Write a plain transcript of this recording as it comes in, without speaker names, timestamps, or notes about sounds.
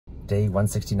Day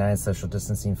 169 social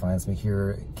distancing finds me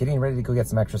here getting ready to go get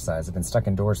some exercise. I've been stuck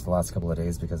indoors for the last couple of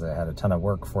days because I had a ton of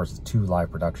work for 2 live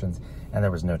productions and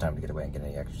there was no time to get away and get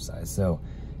any exercise. So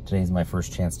today's my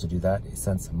first chance to do that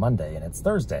since Monday, and it's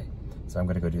Thursday. So I'm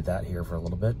gonna go do that here for a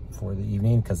little bit for the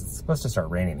evening because it's supposed to start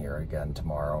raining here again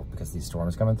tomorrow because these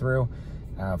storms coming through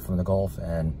from the Gulf,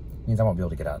 and means I won't be able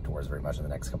to get outdoors very much in the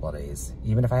next couple of days,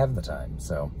 even if I have the time.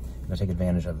 So I'm gonna take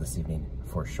advantage of this evening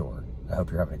for sure. I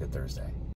hope you're having a good Thursday.